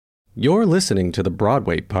You're listening to the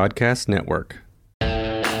Broadway Podcast Network.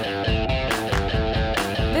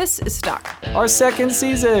 This is Stuck. Our second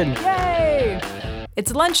season! Yay!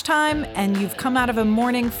 It's lunchtime, and you've come out of a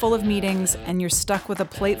morning full of meetings, and you're stuck with a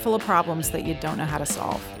plate full of problems that you don't know how to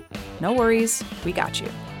solve. No worries, we got you.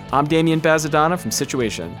 I'm Damian Bazadana from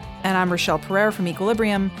Situation. And I'm Rochelle Pereira from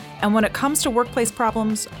Equilibrium, and when it comes to workplace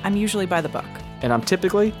problems, I'm usually by the book. And I'm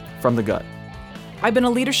typically from the gut. I've been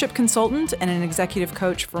a leadership consultant and an executive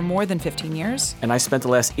coach for more than 15 years. And I spent the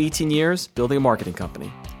last 18 years building a marketing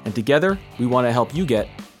company. And together, we want to help you get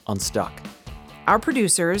unstuck. Our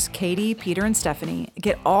producers, Katie, Peter, and Stephanie,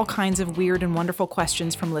 get all kinds of weird and wonderful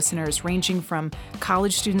questions from listeners, ranging from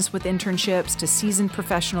college students with internships to seasoned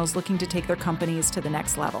professionals looking to take their companies to the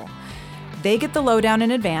next level. They get the lowdown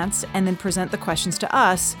in advance and then present the questions to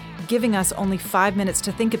us, giving us only 5 minutes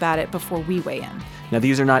to think about it before we weigh in. Now,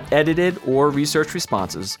 these are not edited or researched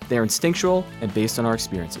responses. They're instinctual and based on our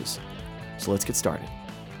experiences. So let's get started.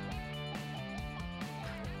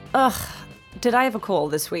 Did I have a call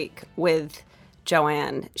this week with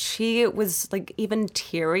Joanne? She was even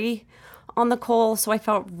teary on the call, so I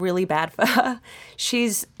felt really bad for her.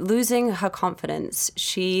 She's losing her confidence.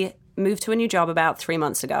 She moved to a new job about 3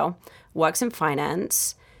 months ago, works in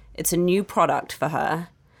finance. It's a new product for her,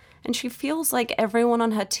 and she feels like everyone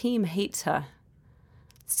on her team hates her.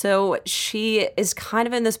 So she is kind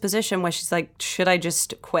of in this position where she's like, should I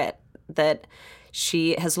just quit? That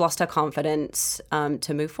she has lost her confidence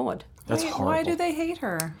to move forward. That's horrible. Why do they hate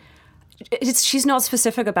her? She's not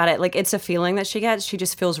specific about it. It's a feeling that she gets. She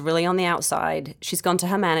just feels really on the outside. She's gone to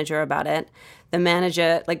her manager about it. The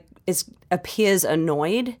manager appears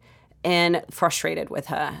annoyed and frustrated with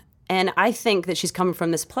her. And I think that she's coming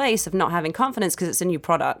from this place of not having confidence because it's a new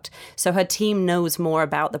product. So her team knows more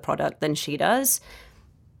about the product than she does.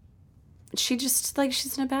 She just,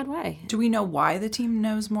 she's in a bad way. Do we know why the team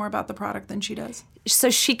knows more about the product than she does? So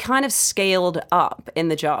she kind of scaled up in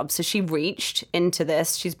the job. So she reached into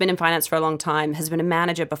this. She's been in finance for a long time, has been a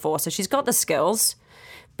manager before. So she's got the skills,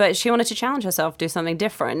 but she wanted to challenge herself, do something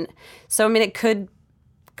different. So, I mean, it could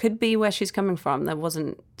be where she's coming from. There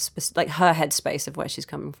wasn't her headspace of where she's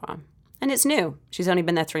coming from. And it's new. She's only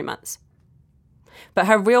been there 3 months. But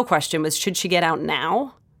her real question was, should she get out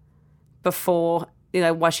now before,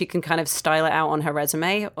 while she can kind of style it out on her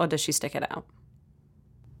resume, or does she stick it out?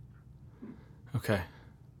 Okay.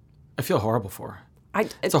 I feel horrible for her.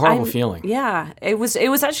 It's a horrible feeling. Yeah. It was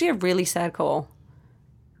actually a really sad call.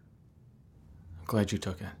 I'm glad you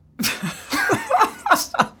took it.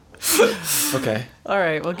 Okay. All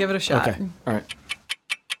right, we'll give it a shot. Okay. All right.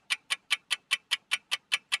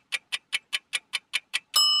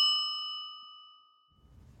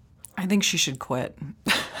 I think she should quit.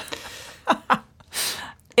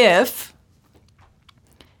 If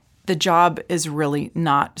the job is really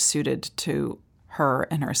not suited to her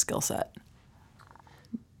and her skill set.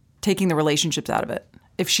 Taking the relationships out of it.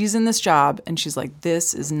 If she's in this job and she's like,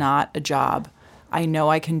 this is not a job I know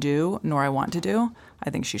I can do, nor I want to do, I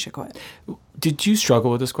think she should quit. Did you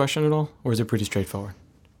struggle with this question at all, or is it pretty straightforward?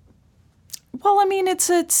 Well, I mean,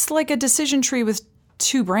 it's like a decision tree with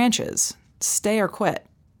 2 branches. Stay or quit.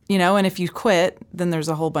 And if you quit, then there's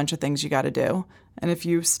a whole bunch of things you got to do. And if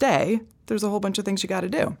you stay, there's a whole bunch of things you got to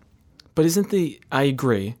do. But I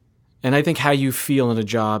agree. And I think how you feel in a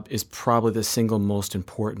job is probably the single most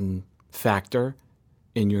important factor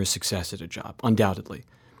in your success at a job, undoubtedly.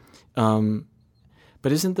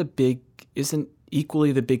 But isn't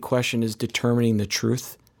equally the big question is determining the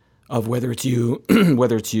truth of whether it's you,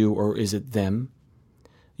 or is it them?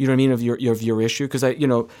 You know what I mean, of your issue? Because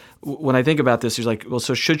when I think about this, you're like, well,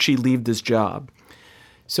 so should she leave this job?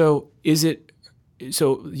 So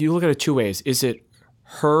you look at it 2 ways. Is it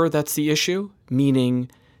her that's the issue? Meaning,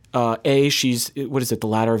 she's, the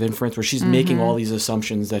ladder of inference, where she's making all these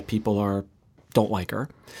assumptions that people don't like her.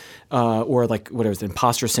 Or the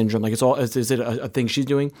imposter syndrome. Is it a thing she's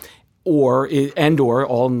doing? Or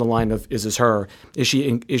all in the line of, is this her? Is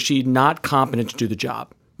she not competent to do the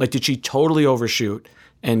job? Did she totally overshoot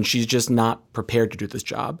and she's just not prepared to do this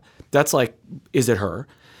job? That's is it her?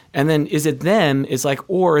 And then is it them? It's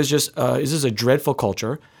or is this a dreadful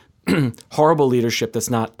culture, horrible leadership that's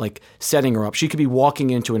not setting her up? She could be walking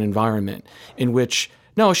into an environment in which,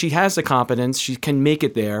 no, she has the competence, she can make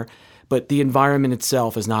it there, but the environment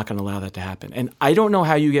itself is not going to allow that to happen. And I don't know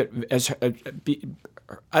how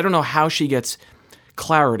I don't know how she gets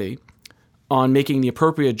clarity on making the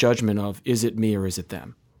appropriate judgment of, is it me or is it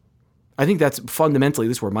them? I think that's fundamentally,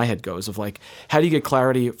 this is where my head goes, of how do you get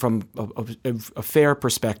clarity from a fair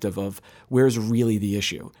perspective of where's really the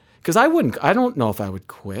issue? Because I don't know if I would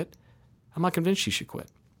quit. I'm not convinced she should quit.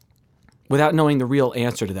 without knowing the real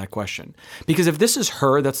answer to that question. Because if this is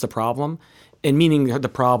her, that's the problem, and meaning the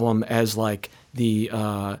problem as like the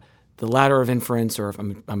ladder of inference, or if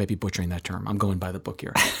I may be butchering that term. I'm going by the book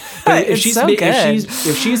here. But if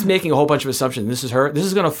she's making a whole bunch of assumptions, this is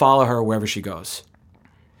going to follow her wherever she goes.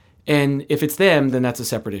 And if it's them, then that's a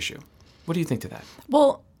separate issue. What do you think to that?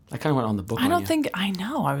 Well, I kind of went on the book. I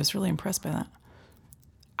know. I was really impressed by that.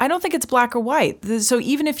 I don't think it's black or white. So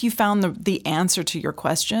even if you found the answer to your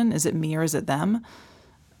question, is it me or is it them?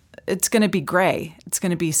 It's going to be gray. It's going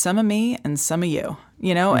to be some of me and some of you,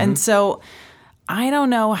 Mm-hmm. And so I don't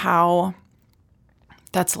know how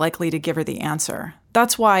that's likely to give her the answer.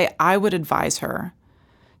 That's why I would advise her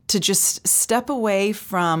to just step away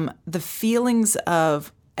from the feelings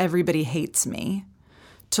of everybody hates me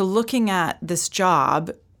to looking at this job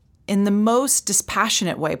in the most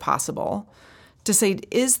dispassionate way possible to say,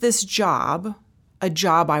 is this job a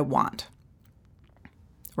job I want?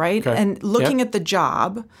 Right? Okay. And looking at the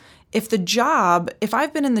job, if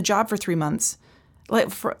I've been in the job for 3 months,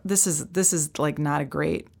 this is like not a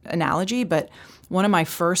great analogy, but one of my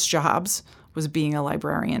first jobs was being a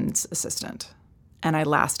librarian's assistant. And I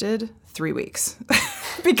lasted 3 weeks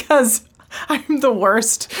because I'm the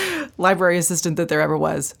worst library assistant that there ever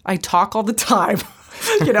was. I talk all the time.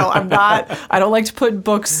 I don't like to put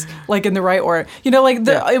books like in the right order.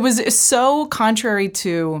 It was so contrary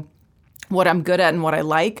to what I'm good at and what I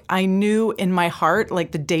like. I knew in my heart,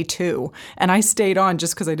 like the day 2, and I stayed on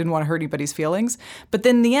just because I didn't want to hurt anybody's feelings. But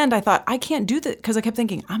then in the end, I thought, I can't do that because I kept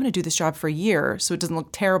thinking, I'm going to do this job for a year so it doesn't look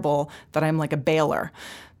terrible that I'm like a bailer.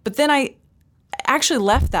 But then I actually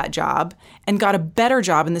left that job and got a better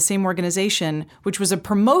job in the same organization, which was a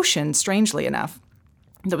promotion, strangely enough,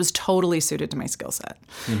 that was totally suited to my skill set.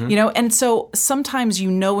 Mm-hmm. And so sometimes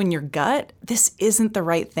in your gut, this isn't the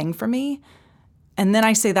right thing for me. And then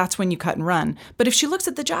I say that's when you cut and run. But if she looks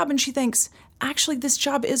at the job and she thinks, actually, this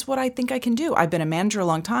job is what I think I can do. I've been a manager a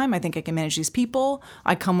long time. I think I can manage these people.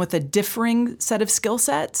 I come with a differing set of skill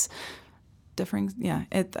sets. I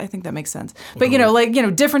think that makes sense. But,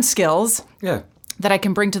 different skills that I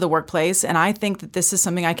can bring to the workplace. And I think that this is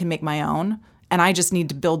something I can make my own. And I just need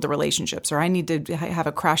to build the relationships, or I need to have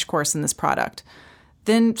a crash course in this product.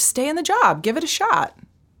 Then stay in the job. Give it a shot.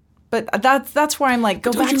 But that's where I'm like,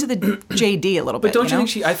 go back to the JD a little bit. But don't you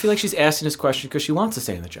think I feel like she's asking this question because she wants to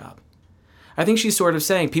stay in the job. I think she's sort of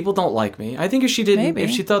saying, people don't like me. I think if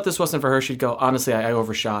she thought this wasn't for her, she'd go, honestly, I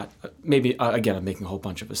overshot. Maybe, again, I'm making a whole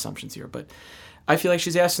bunch of assumptions here, but I feel like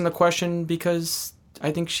she's asking the question because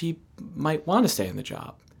I think she might want to stay in the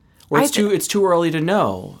job. Or it's too early to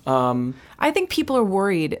know. I think people are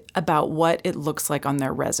worried about what it looks like on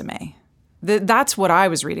their resume. That's what I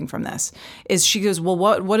was reading from this. Is she goes, well,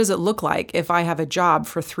 what does it look like if I have a job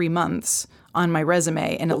for 3 months on my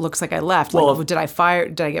resume and it looks like I left? Well, did I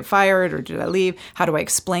get fired, or did I leave? How do I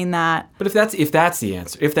explain that? But if that's the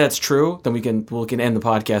answer, if that's true, then we can end the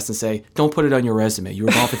podcast and say, don't put it on your resume. You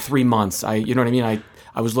were gone for 3 months. You know what I mean?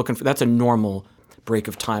 I was looking for, that's a normal break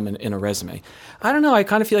of time in a resume. I don't know. I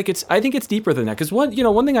kind of feel like I think it's deeper than that. Because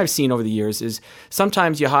one thing I've seen over the years is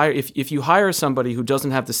sometimes if you hire somebody who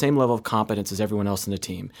doesn't have the same level of competence as everyone else in the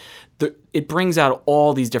team, it brings out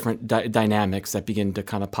all these different dynamics that begin to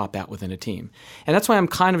kind of pop out within a team. And that's why I'm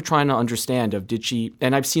kind of trying to understand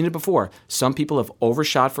and I've seen it before. Some people have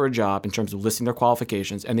overshot for a job in terms of listing their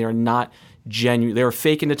qualifications, and they are not genuine. They're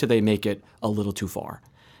faking it till they make it a little too far.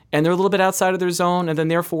 And they're a little bit outside of their zone, and then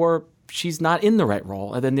therefore she's not in the right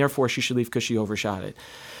role, and then therefore she should leave because she overshot it.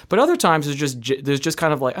 But other times there's just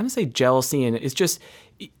kind of like, I'm gonna say jealousy, and it's just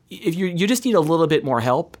if you just need a little bit more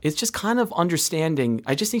help. It's just kind of understanding.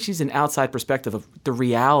 I just think she's an outside perspective of the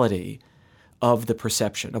reality of the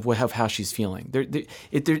perception of how she's feeling.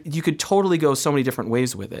 You could totally go so many different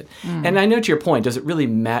ways with it. And I know to your point, does it really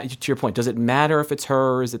matter? To your point, does it matter if it's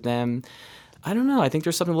her or is it them? I don't know. I think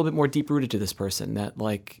there's something a little bit more deep-rooted to this person that,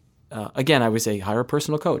 like, again, I would say hire a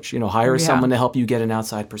personal coach. Hire someone to help you get an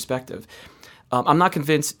outside perspective. I'm not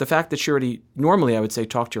convinced. The fact that she already, normally I would say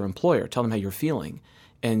talk to your employer, tell them how you're feeling.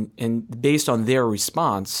 And based on their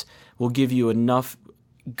response will give you enough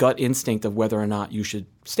gut instinct of whether or not you should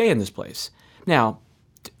stay in this place. Not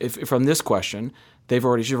if from this question, she's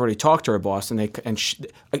already talked to her boss,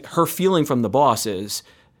 her feeling from the boss is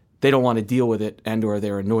they don't want to deal with it, or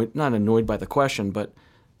they're not annoyed by the question, but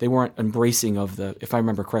they weren't embracing of if I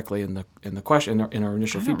remember correctly in the question in our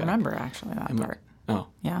initial feedback. I don't remember actually that part. Oh.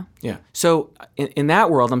 Yeah. Yeah. So in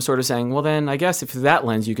that world, I'm sort of saying, well, then I guess if through that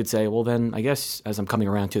lens, you could say, well, then I guess as I'm coming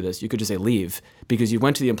around to this, you could just say leave because you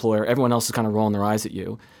went to the employer. Everyone else is kind of rolling their eyes at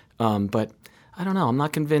you. But I don't know. I'm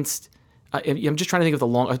not convinced. I'm just trying to think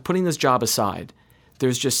of putting this job aside.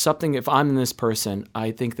 there's just something, if I'm this person,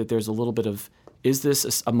 I think that there's a little bit of, is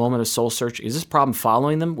this a moment of soul search? Is this problem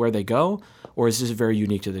following them where they go? Or is this very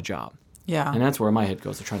unique to the job? Yeah. And that's where my head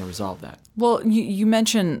goes to trying to resolve that. Well, you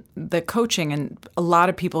mentioned the coaching, and a lot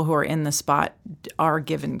of people who are in the spot are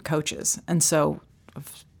given coaches. And so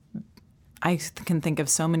I can think of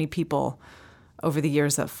so many people over the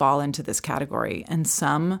years that fall into this category, and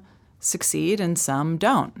some succeed and some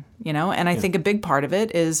don't, And I think a big part of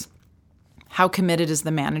it is how committed is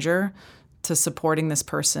the manager to supporting this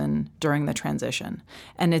person during the transition.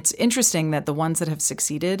 And it's interesting that the ones that have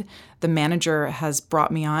succeeded, the manager has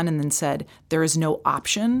brought me on and then said, there is no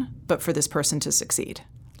option but for this person to succeed.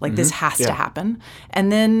 Like, this has to happen.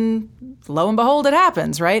 And then, lo and behold, it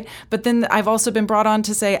happens, right? But then I've also been brought on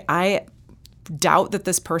to say, I doubt that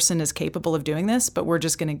this person is capable of doing this, but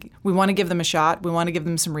we want to give them a shot. We want to give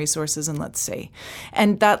them some resources, and let's see.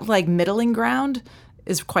 And that, middling ground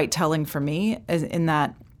is quite telling for me, in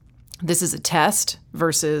that this is a test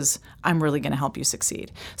versus I'm really going to help you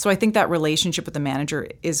succeed. So I think that relationship with the manager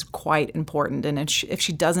is quite important. And if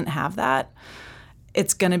she doesn't have that,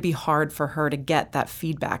 it's going to be hard for her to get that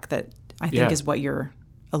feedback that I think is what you're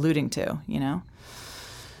alluding to,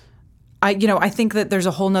 I think that there's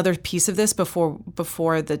a whole nother piece of this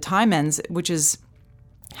before the time ends, which is,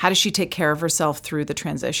 how does she take care of herself through the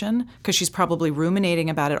transition? Because she's probably ruminating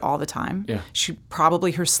about it all the time. Yeah.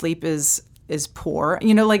 Her sleep is poor.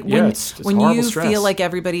 When you stress. Feel like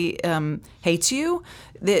everybody hates you,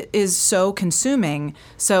 that is so consuming.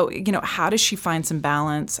 So, how does she find some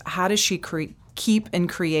balance? How does she keep and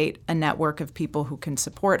create a network of people who can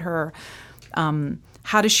support her?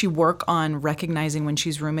 How does she work on recognizing when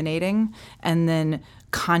she's ruminating and then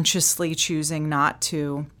consciously choosing not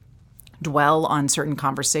to dwell on certain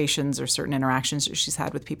conversations or certain interactions that she's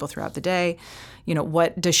had with people throughout the day?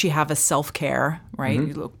 What does she have a self-care,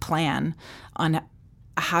 plan on?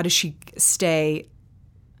 How does she stay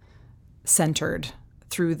centered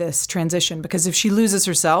through this transition? Because if she loses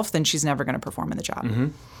herself, then she's never going to perform in the job. Mm-hmm.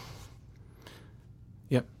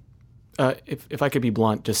 Yep. If I could be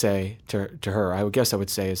blunt to say to her, I would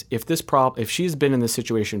say is, if she's been in this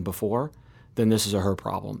situation before, then this is her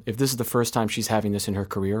problem. If this is the first time she's having this in her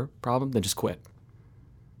career problem, then just quit.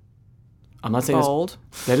 I'm not saying bold.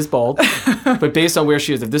 That is bold, but based on where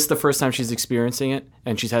she is, if this is the first time she's experiencing it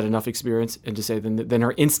and she's had enough experience, and to say then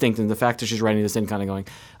her instinct and the fact that she's writing this in, kind of going,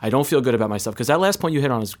 I don't feel good about myself, because that last point you hit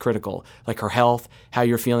on is critical. Like her health, how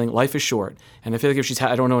you're feeling. Life is short, and I feel like if she's had,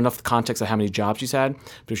 I don't know enough context of how many jobs she's had,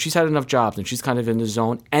 but if she's had enough jobs and she's kind of in the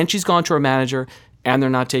zone, and she's gone to her manager and they're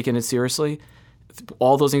not taking it seriously,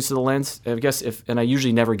 all those things to the lens, I guess, and I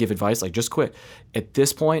usually never give advice, like just quit at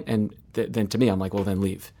this point, and then to me, I'm like, well, then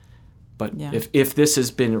leave. But if this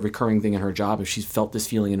has been a recurring thing in her job, if she's felt this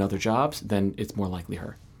feeling in other jobs, then it's more likely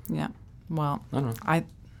her. Yeah. Well, I don't know.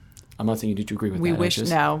 I'm not saying you need to agree with we that. Wish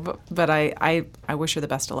no, but I wish her the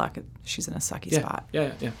best of luck. She's in a sucky spot.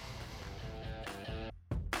 Yeah.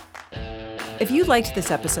 If you liked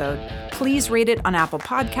this episode, please rate it on Apple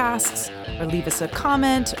Podcasts, or leave us a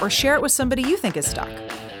comment, or share it with somebody you think is stuck.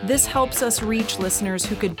 This helps us reach listeners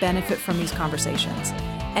who could benefit from these conversations.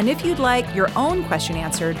 And if you'd like your own question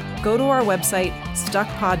answered, go to our website,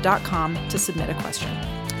 stuckpod.com, to submit a question.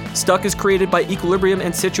 Stuck is created by Equilibrium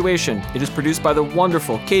and Situation. It is produced by the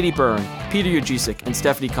wonderful Katie Byrne, Peter Ujicic, and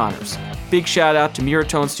Stephanie Connors. Big shout out to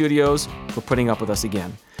Miratone Studios for putting up with us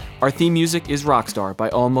again. Our theme music is Rockstar by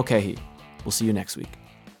Owen Mulcahy. We'll see you next week.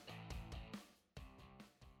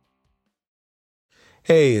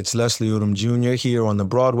 Hey, it's Leslie Odom Jr. here on the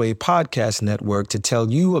Broadway Podcast Network to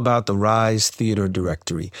tell you about the Rise Theater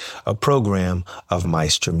Directory, a program of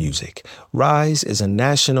Maestro Music. Rise is a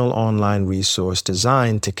national online resource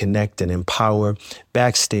designed to connect and empower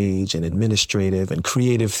backstage and administrative and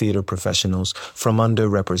creative theater professionals from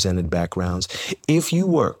underrepresented backgrounds. If you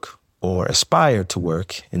work or aspire to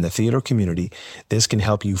work in the theater community, this can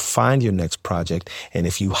help you find your next project. And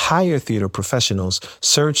if you hire theater professionals,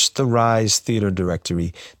 search the Rise Theater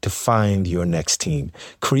Directory to find your next team.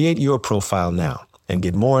 Create your profile now and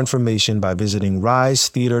get more information by visiting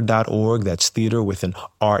risetheater.org. That's theater with an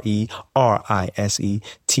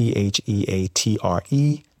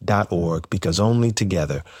RERISETHEATRE.org, because only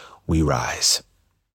together we rise.